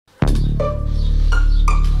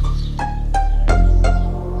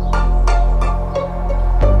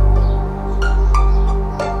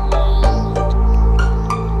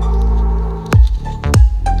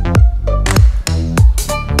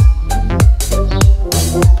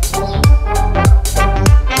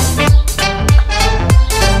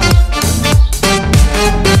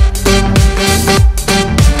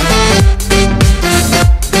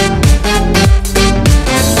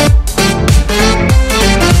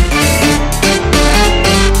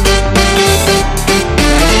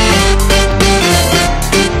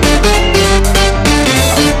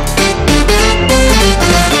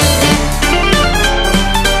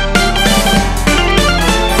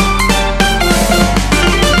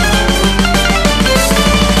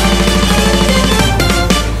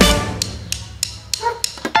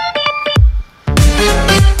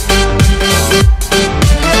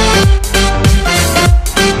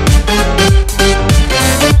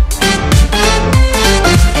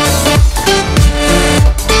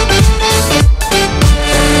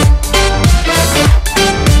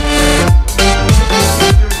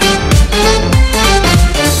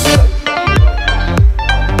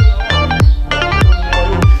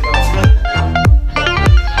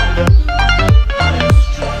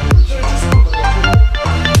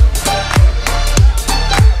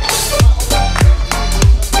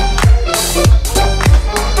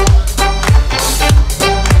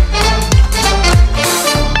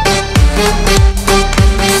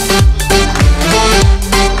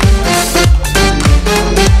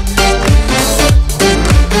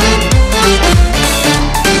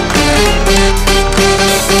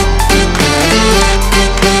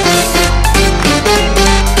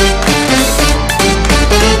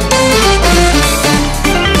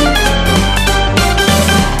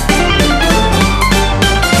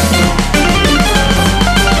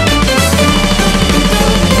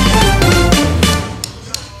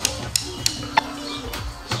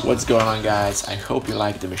What's going on, guys? I hope you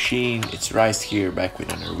like the machine. It's Rice here, back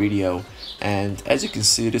with another video. And as you can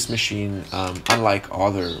see, this machine, unlike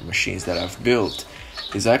other machines that I've built,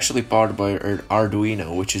 is actually powered by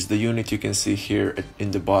Arduino, which is the unit you can see here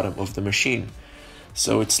in the bottom of the machine.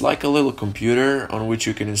 So it's like a little computer on which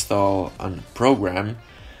you can install a program.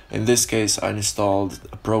 In this case, I installed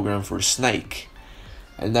a program for Snake,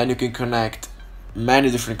 and then you can connect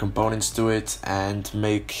many different components to it and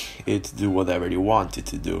make it do whatever you want it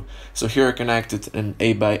to do. So here I connected an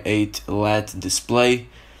 8x8 LED display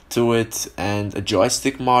to it and a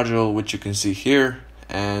joystick module, which you can see here,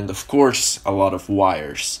 and of course a lot of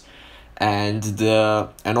wires. And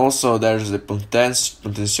also there's the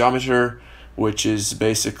potentiometer, which is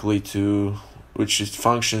basically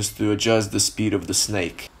functions to adjust the speed of the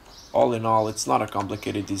snake. All in all, it's not a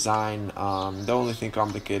complicated design. The only thing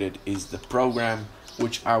complicated is the program,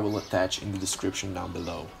 which I will attach in the description down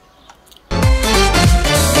below.